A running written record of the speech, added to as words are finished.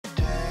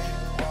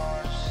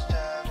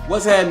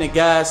What's happening,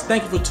 guys?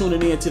 Thank you for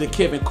tuning in to the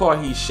Kevin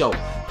Carhe Show.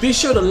 Be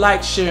sure to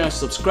like, share, and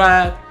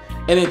subscribe,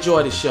 and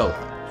enjoy the show.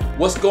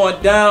 What's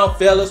going down,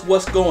 fellas?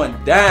 What's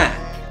going down?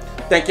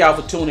 Thank y'all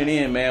for tuning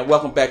in, man.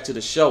 Welcome back to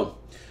the show.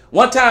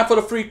 One time for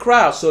the free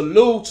crowd.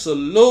 Salute,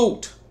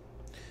 salute.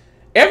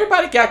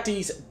 Everybody got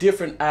these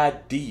different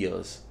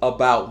ideas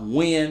about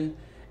when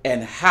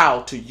and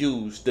how to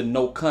use the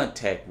no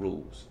contact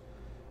rules.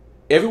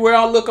 Everywhere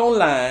I look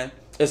online,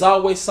 there's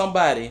always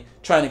somebody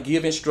trying to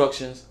give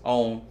instructions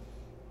on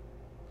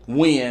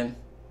when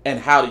and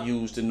how to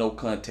use the no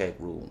contact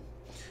rule.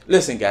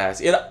 Listen, guys,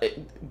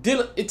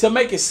 to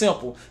make it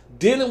simple,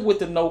 dealing with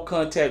the no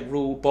contact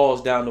rule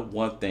boils down to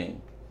one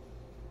thing.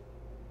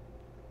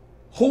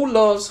 Who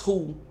loves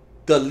who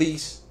the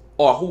least,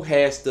 or who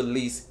has the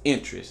least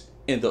interest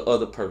in the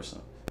other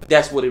person?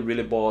 That's what it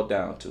really boils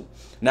down to.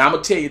 Now, I'm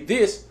going to tell you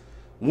this.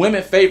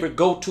 Women's favorite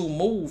go-to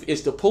move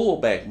is the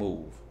pullback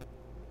move.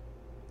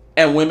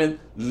 And women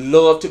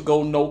love to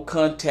go no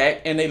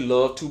contact, and they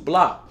love to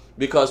block.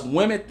 Because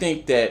women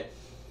think that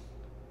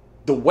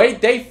the way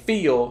they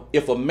feel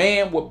if a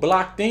man would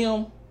block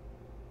them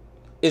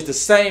is the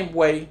same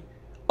way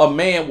a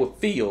man would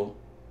feel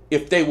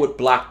if they would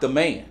block the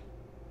man.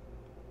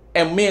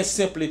 And men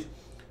simply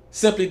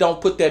don't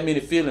put that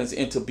many feelings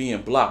into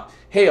being blocked.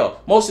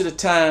 Hell, most of the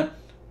time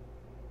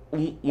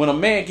when a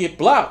man get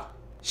blocked,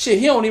 shit,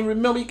 he don't even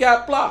remember he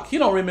got blocked. He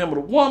don't remember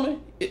the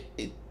woman.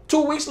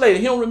 2 weeks later,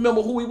 he don't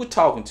remember who he was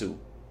talking to.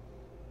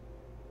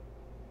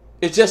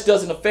 It just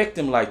doesn't affect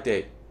him like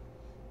that.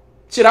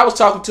 Shit, I was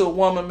talking to a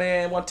woman,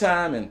 man, one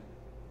time, and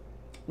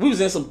we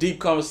was in some deep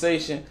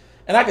conversation,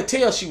 and I could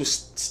tell she was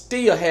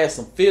still had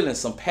some feelings,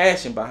 some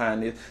passion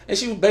behind it. And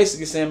she was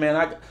basically saying,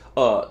 man,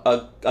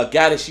 a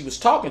guy that she was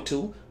talking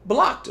to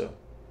blocked her.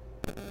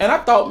 And I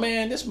thought,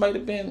 man, this might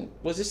have been,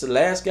 was this the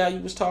last guy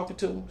you was talking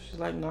to? She's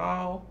like,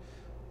 no.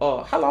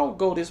 How long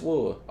ago this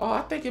was? Oh,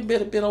 I think it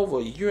better been over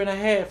a year and a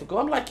half ago.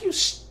 I'm like, you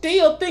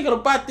still thinking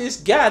about this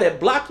guy that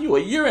blocked you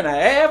a year and a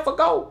half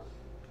ago?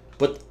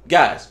 But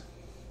guys,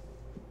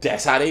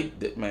 that's how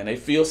they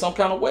feel some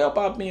kind of way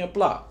about being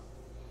blocked.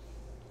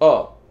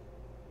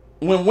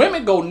 When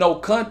women go no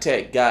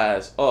contact,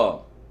 guys,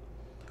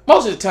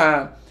 most of the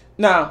time,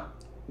 now,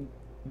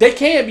 they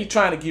can be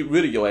trying to get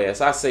rid of your ass.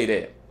 I say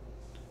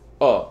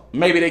that.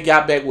 Maybe they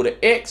got back with an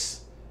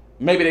ex.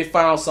 Maybe they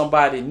found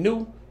somebody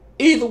new.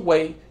 Either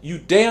way, you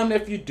damn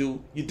if you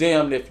do, you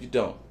damn if you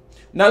don't.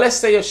 Now, let's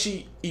say if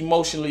she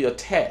emotionally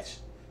attached.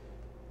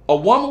 A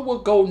woman will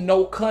go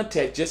no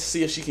contact just to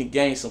see if she can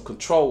gain some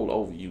control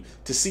over you,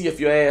 to see if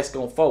your ass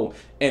gonna fold.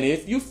 And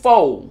if you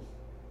fold,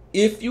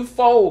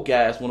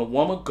 guys, when a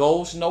woman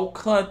goes no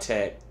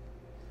contact,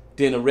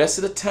 then the rest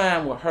of the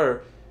time with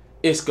her,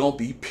 it's gonna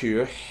be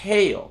pure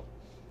hell.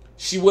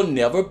 She will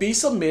never be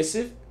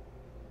submissive.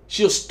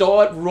 She'll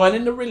start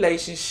running the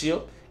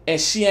relationship,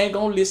 and she ain't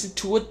gonna listen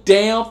to a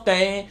damn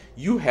thing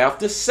you have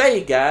to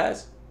say,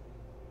 guys.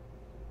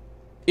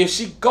 If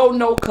she go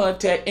no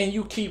contact and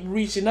you keep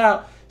reaching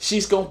out,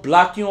 she's gonna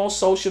block you on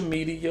social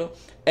media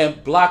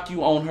and block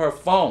you on her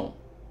phone.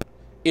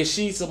 If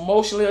she's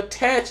emotionally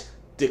attached,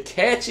 the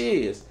catch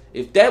is,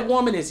 if that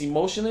woman is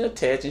emotionally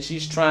attached and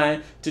she's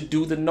trying to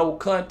do the no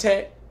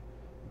contact,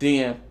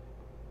 then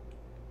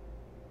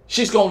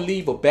she's gonna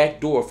leave a back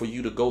door for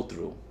you to go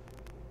through.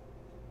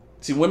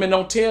 See, women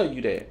don't tell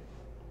you that.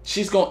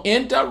 She's going to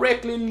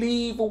indirectly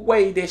leave a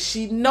way that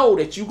she know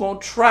that you're going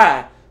to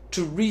try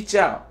to reach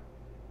out.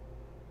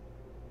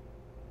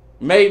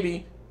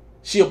 Maybe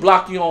she'll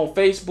block you on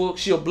Facebook.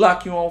 She'll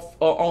block you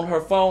on her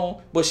phone,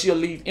 but she'll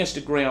leave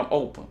Instagram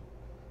open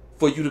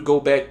for you to go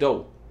back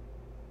door.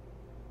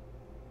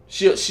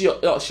 She'll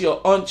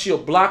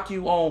block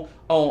you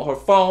on her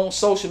phone,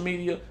 social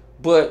media,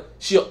 but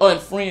she'll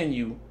unfriend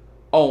you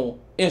on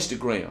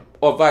Instagram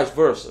or vice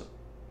versa.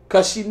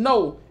 Because she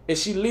know if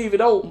she leave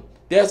it open,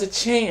 there's a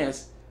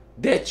chance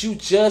that you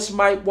just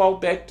might walk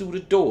back through the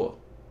door.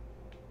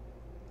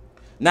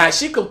 Now, if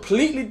she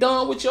completely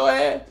done with your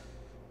ass,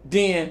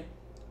 then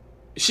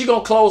she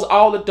gonna close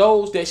all the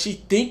doors that she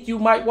think you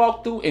might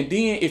walk through. And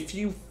then if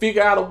you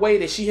figure out a way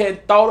that she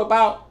hadn't thought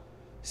about,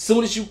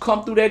 soon as you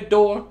come through that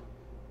door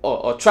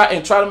or try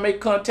to make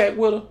contact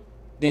with her,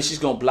 then she's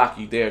gonna block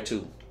you there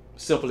too.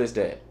 Simple as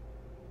that.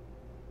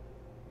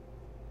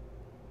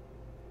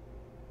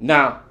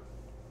 Now,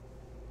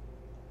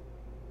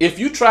 if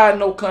you try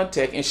no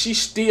contact and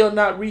she's still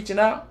not reaching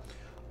out,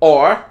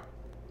 or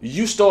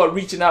you start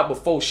reaching out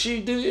before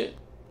she did,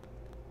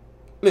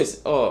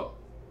 listen,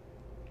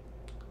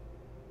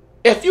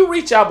 if you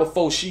reach out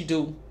before she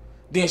do,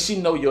 then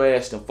she know your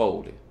ass done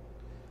folded.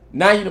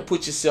 Now you done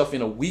put yourself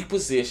in a weak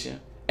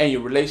position and your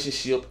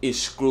relationship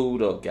is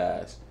screwed up,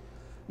 guys.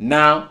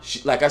 Now,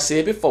 like I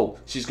said before,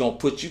 she's going to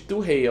put you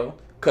through hell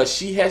because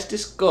she has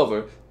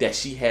discovered that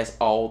she has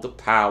all the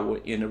power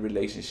in a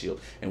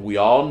relationship. And we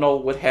all know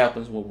what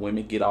happens when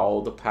women get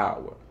all the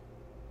power.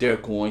 They're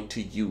going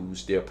to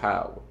use their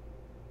power.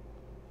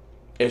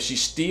 If she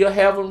still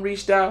haven't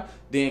reached out,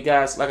 then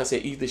guys, like I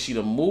said, either she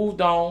done moved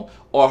on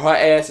or her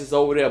ass is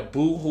over there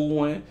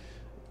boo-hooing,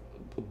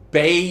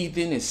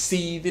 bathing and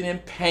seething in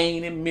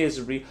pain and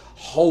misery,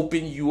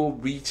 hoping you will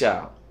reach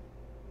out.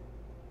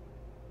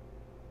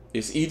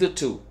 It's either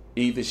two.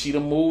 Either she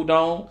done moved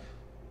on,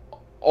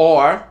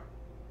 or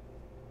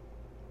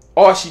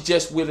she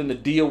just willing to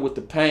deal with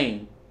the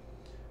pain,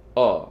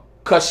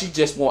 cause she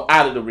just want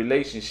out of the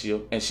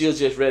relationship, and she'll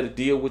just rather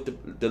deal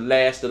with the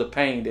last of the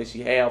pain that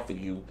she have for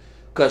you,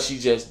 cause she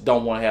just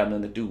don't want to have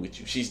nothing to do with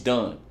you. She's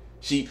done.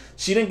 She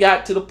done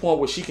got to the point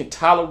where she can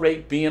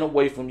tolerate being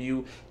away from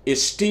you. It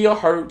still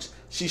hurts.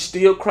 She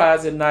still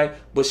cries at night,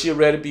 but she'd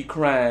rather be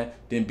crying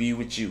than be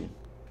with you.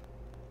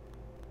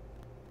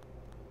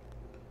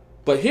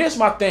 But here's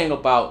my thing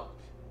about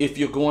if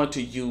you're going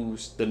to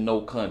use the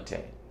no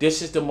contact.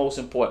 This is the most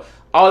important.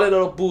 All that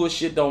other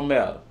bullshit don't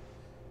matter.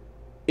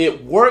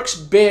 It works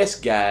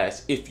best,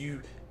 guys, if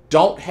you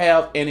don't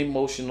have an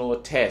emotional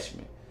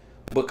attachment.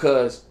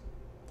 Because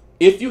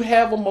if you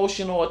have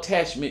emotional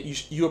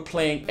attachment, you're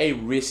playing a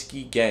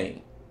risky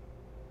game.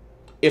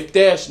 If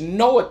there's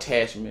no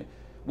attachment,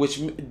 which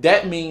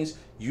that means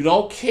you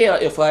don't care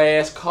if her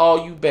ass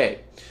call you back.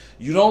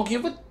 You don't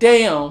give a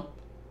damn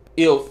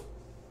if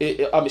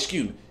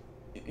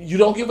you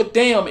don't give a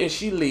damn if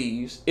she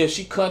leaves, if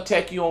she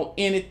contact you on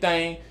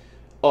anything,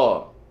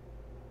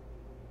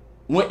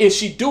 if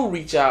she do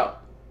reach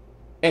out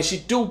and she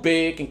do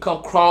beg and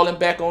come crawling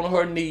back on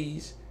her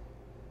knees,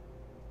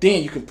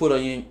 then you can put her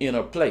in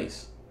her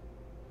place.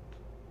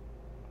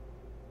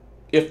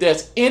 If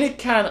there's any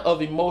kind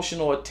of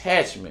emotional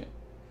attachment,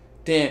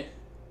 then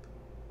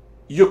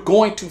you're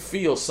going to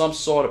feel some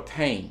sort of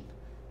pain.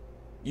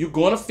 You're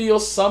going to feel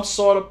some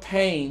sort of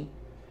pain.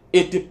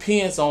 It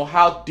depends on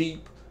how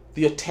deep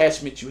the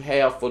attachment you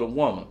have for the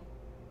woman.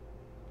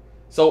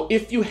 So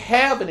if you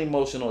have an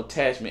emotional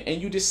attachment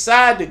and you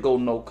decide to go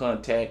no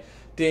contact,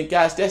 then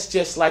guys, that's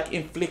just like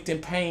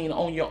inflicting pain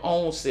on your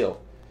own self.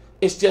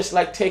 It's just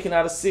like taking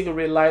out a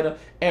cigarette lighter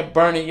and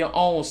burning your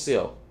own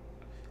self.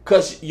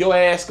 Because your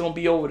ass going to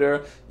be over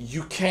there.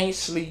 You can't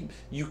sleep.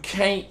 You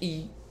can't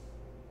eat.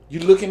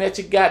 You're looking at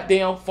your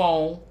goddamn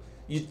phone.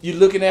 You're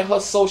looking at her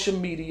social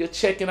media,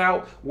 checking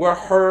out where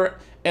her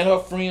and her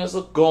friends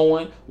are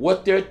going,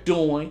 what they're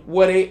doing,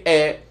 where they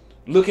at,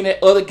 looking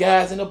at other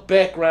guys in the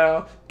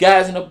background.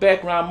 Guys in the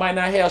background might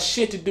not have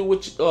shit to do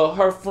with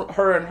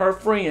her and her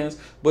friends,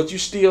 but you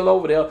still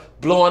over there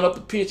blowing up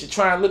the picture,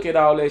 trying to look at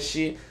all that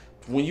shit.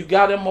 When you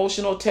got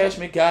emotional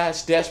attachment,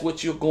 guys, that's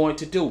what you're going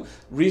to do.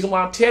 Reason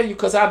why I'm telling you,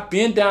 because I've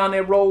been down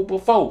that road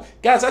before.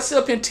 Guys, I sit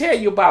up and tell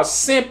you about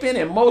simping,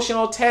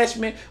 emotional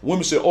attachment.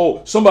 Women say,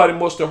 oh, somebody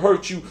must have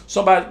hurt you.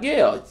 Somebody,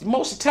 yeah,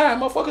 most of the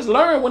time, motherfuckers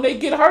learn when they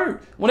get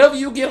hurt. Whenever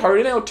you get hurt,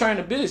 it don't turn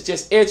to business.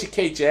 Just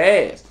educate your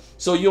ass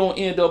so you don't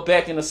end up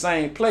back in the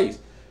same place.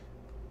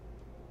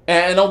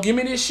 And don't give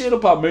me this shit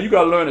about, man, you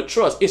got to learn to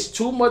trust. It's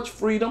too much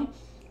freedom.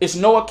 It's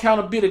no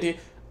accountability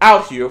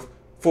out here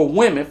for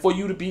women, for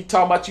you to be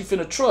talking about you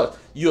finna trust.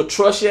 You'll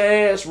trust your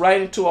ass right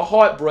into a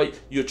heartbreak.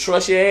 You'll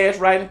trust your ass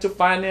right into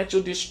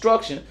financial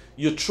destruction.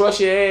 You'll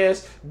trust your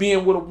ass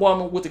being with a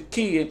woman with a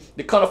kid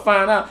that come to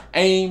find out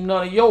ain't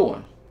none of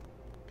yours.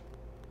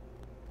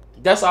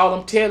 That's all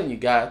I'm telling you,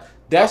 guys.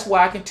 That's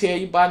why I can tell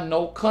you about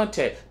no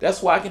contact.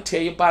 That's why I can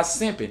tell you about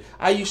simping.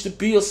 I used to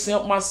be a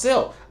simp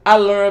myself. I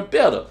learned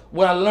better.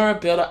 When I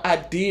learned better, I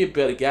did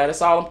better, guys.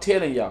 That's all I'm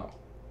telling y'all.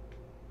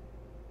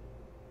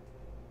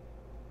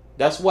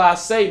 That's why I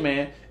say,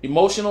 man,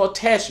 emotional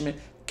attachment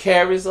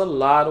carries a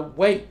lot of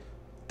weight.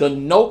 The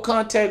no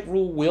contact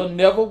rule will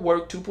never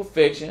work to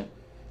perfection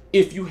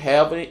if you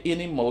have an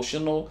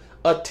emotional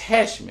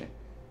attachment.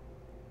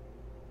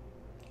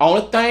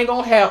 Only thing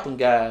gonna happen,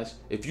 guys,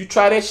 if you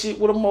try that shit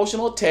with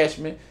emotional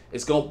attachment,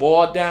 it's gonna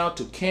boil down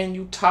to, can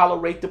you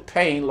tolerate the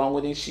pain longer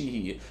than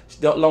she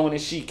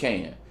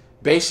can?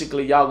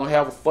 Basically, y'all gonna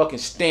have a fucking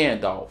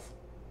standoff,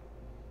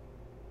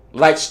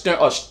 like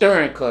a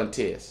stirring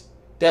contest.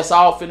 That's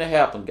all finna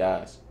happen,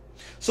 guys.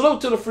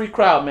 Salute to the free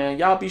crowd, man.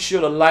 Y'all be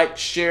sure to like,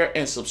 share,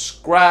 and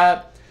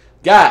subscribe.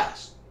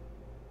 Guys,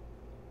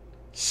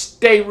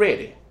 stay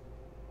ready.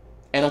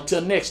 And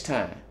until next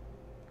time,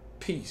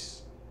 peace.